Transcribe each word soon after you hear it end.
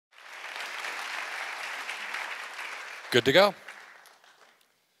Good to go.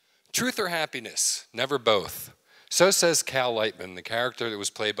 Truth or happiness? Never both. So says Cal Lightman, the character that was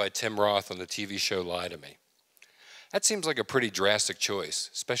played by Tim Roth on the TV show Lie to Me. That seems like a pretty drastic choice,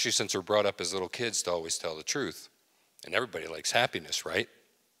 especially since we're brought up as little kids to always tell the truth. And everybody likes happiness, right?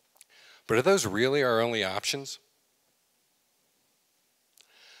 But are those really our only options?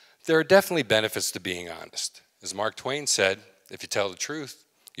 There are definitely benefits to being honest. As Mark Twain said, if you tell the truth,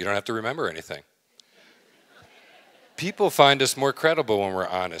 you don't have to remember anything. People find us more credible when we're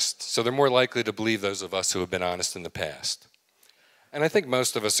honest, so they're more likely to believe those of us who have been honest in the past. And I think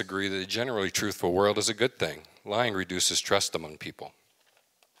most of us agree that a generally truthful world is a good thing. Lying reduces trust among people.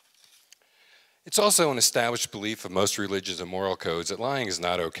 It's also an established belief of most religions and moral codes that lying is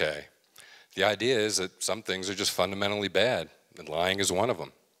not okay. The idea is that some things are just fundamentally bad, and lying is one of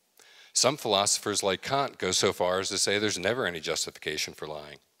them. Some philosophers like Kant go so far as to say there's never any justification for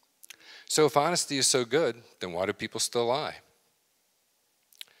lying. So if honesty is so good, then why do people still lie?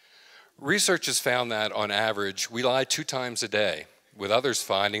 Research has found that, on average, we lie 2 times a day, with others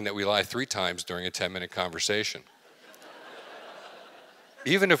finding that we lie 3 times during a 10-minute conversation.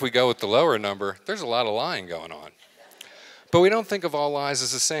 Even if we go with the lower number, there's a lot of lying going on. But we don't think of all lies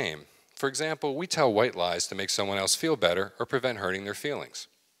as the same. For example, we tell white lies to make someone else feel better or prevent hurting their feelings.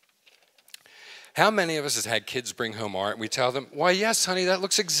 How many of us has had kids bring home art and we tell them, "Why, yes, honey, that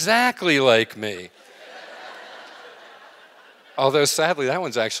looks exactly like me." Although, sadly, that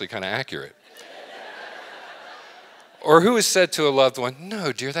one's actually kind of accurate. Or who has said to a loved one,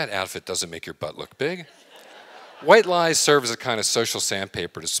 "No, dear, that outfit doesn't make your butt look big." White lies serve as a kind of social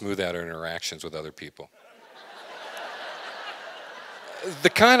sandpaper to smooth out our interactions with other people.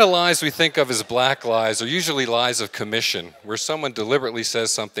 The kind of lies we think of as black lies are usually lies of commission, where someone deliberately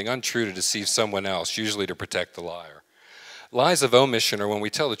says something untrue to deceive someone else, usually to protect the liar. Lies of omission are when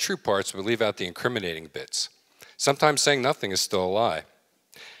we tell the true parts but leave out the incriminating bits. Sometimes saying nothing is still a lie.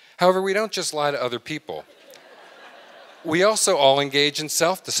 However, we don't just lie to other people. We also all engage in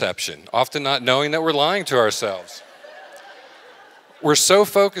self-deception, often not knowing that we're lying to ourselves. We're so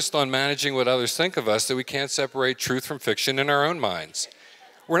focused on managing what others think of us that we can't separate truth from fiction in our own minds.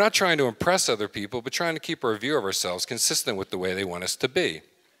 We're not trying to impress other people, but trying to keep our view of ourselves consistent with the way they want us to be.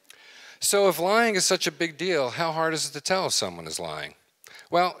 So if lying is such a big deal, how hard is it to tell if someone is lying?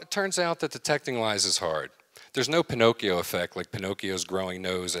 Well, it turns out that detecting lies is hard. There's no Pinocchio effect like Pinocchio's growing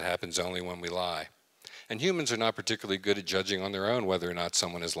nose that happens only when we lie. And humans are not particularly good at judging on their own whether or not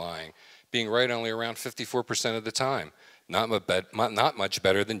someone is lying, being right only around 54% of the time. Not much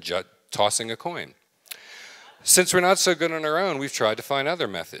better than tossing a coin. Since we're not so good on our own, we've tried to find other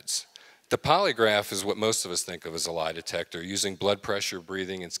methods. The polygraph is what most of us think of as a lie detector, using blood pressure,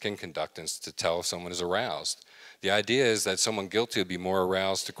 breathing, and skin conductance to tell if someone is aroused. The idea is that someone guilty will be more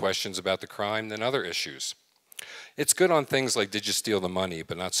aroused to questions about the crime than other issues. It's good on things like did you steal the money,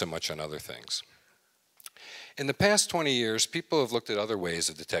 but not so much on other things. In the past 20 years, people have looked at other ways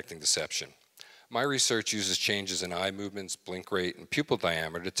of detecting deception. My research uses changes in eye movements, blink rate, and pupil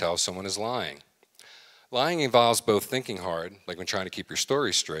diameter to tell if someone is lying. Lying involves both thinking hard, like when trying to keep your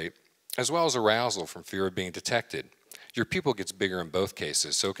story straight, as well as arousal from fear of being detected. Your pupil gets bigger in both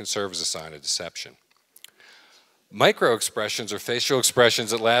cases, so it can serve as a sign of deception. Micro-expressions are facial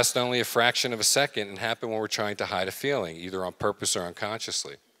expressions that last only a fraction of a second and happen when we're trying to hide a feeling, either on purpose or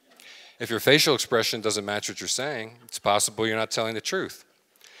unconsciously. If your facial expression doesn't match what you're saying, it's possible you're not telling the truth.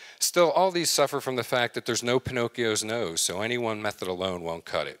 Still, all these suffer from the fact that there's no Pinocchio's nose, so any one method alone won't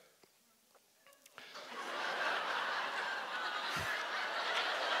cut it.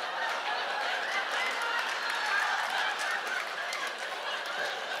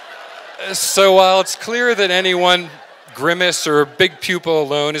 So while it's clear that any one grimace or big pupil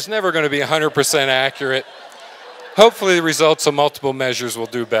alone is never going to be 100% accurate, hopefully the results of multiple measures will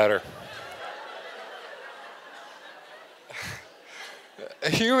do better.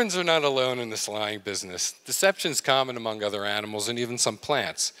 Humans are not alone in this lying business. Deception is common among other animals and even some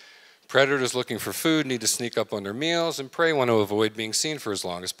plants. Predators looking for food need to sneak up on their meals, and prey want to avoid being seen for as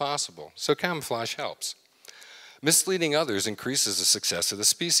long as possible, so camouflage helps. Misleading others increases the success of the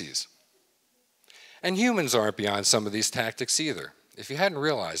species. And humans aren't beyond some of these tactics either. If you hadn't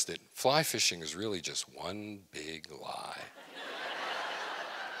realized it, fly fishing is really just one big lie.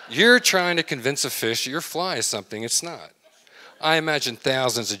 You're trying to convince a fish that your fly is something it's not. I imagine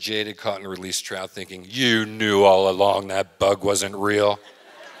thousands of jaded caught and released trout thinking, "You knew all along that bug wasn't real."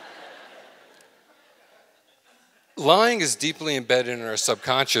 Lying is deeply embedded in our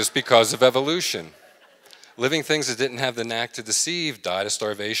subconscious because of evolution. Living things that didn't have the knack to deceive died of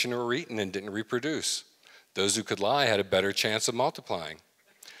starvation or were eaten and didn't reproduce. Those who could lie had a better chance of multiplying.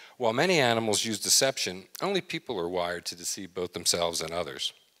 While many animals use deception, only people are wired to deceive both themselves and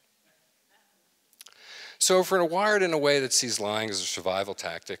others. So if we're wired in a way that sees lying as a survival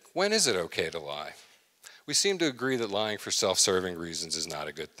tactic, when is it okay to lie? We seem to agree that lying for self-serving reasons is not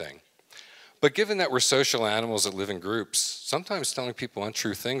a good thing. But given that we're social animals that live in groups, sometimes telling people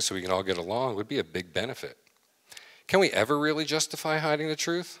untrue things so we can all get along would be a big benefit. Can we ever really justify hiding the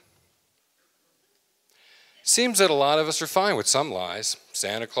truth? Seems that a lot of us are fine with some lies.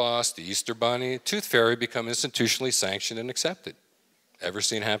 Santa Claus, the Easter Bunny, Tooth Fairy become institutionally sanctioned and accepted. Ever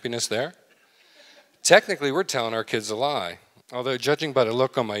seen happiness there? Technically, we're telling our kids a lie. Although, judging by the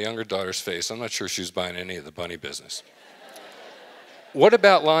look on my younger daughter's face, I'm not sure she was buying any of the bunny business. What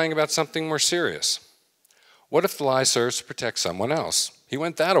about lying about something more serious? What if the lie serves to protect someone else? He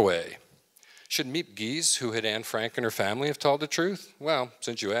went that-a-way. Should Miep Gies, who hid Anne Frank and her family, have told the truth? Well,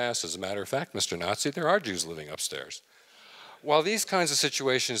 since you asked, as a matter of fact, Mr. Nazi, there are Jews living upstairs. While these kinds of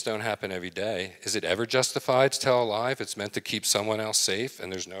situations don't happen every day, is it ever justified to tell a lie if it's meant to keep someone else safe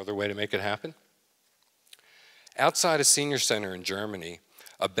and there's no other way to make it happen? Outside a senior center in Germany,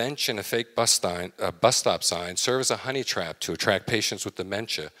 a bench and a fake bus stop sign serve as a honey trap to attract patients with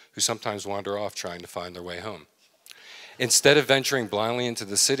dementia who sometimes wander off trying to find their way home. Instead of venturing blindly into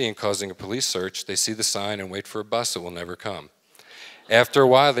the city and causing a police search, they see the sign and wait for a bus that will never come. After a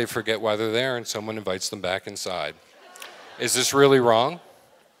while, they forget why they're there and someone invites them back inside. Is this really wrong?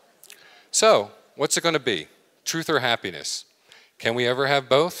 So, what's it going to be? Truth or happiness? Can we ever have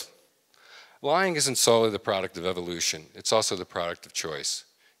both? Lying isn't solely the product of evolution. It's also the product of choice.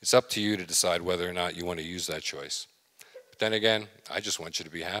 It's up to you to decide whether or not you want to use that choice. But then again, I just want you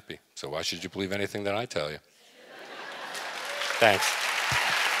to be happy. So why should you believe anything that I tell you? Thanks.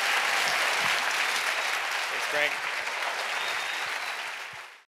 Thanks, Frank.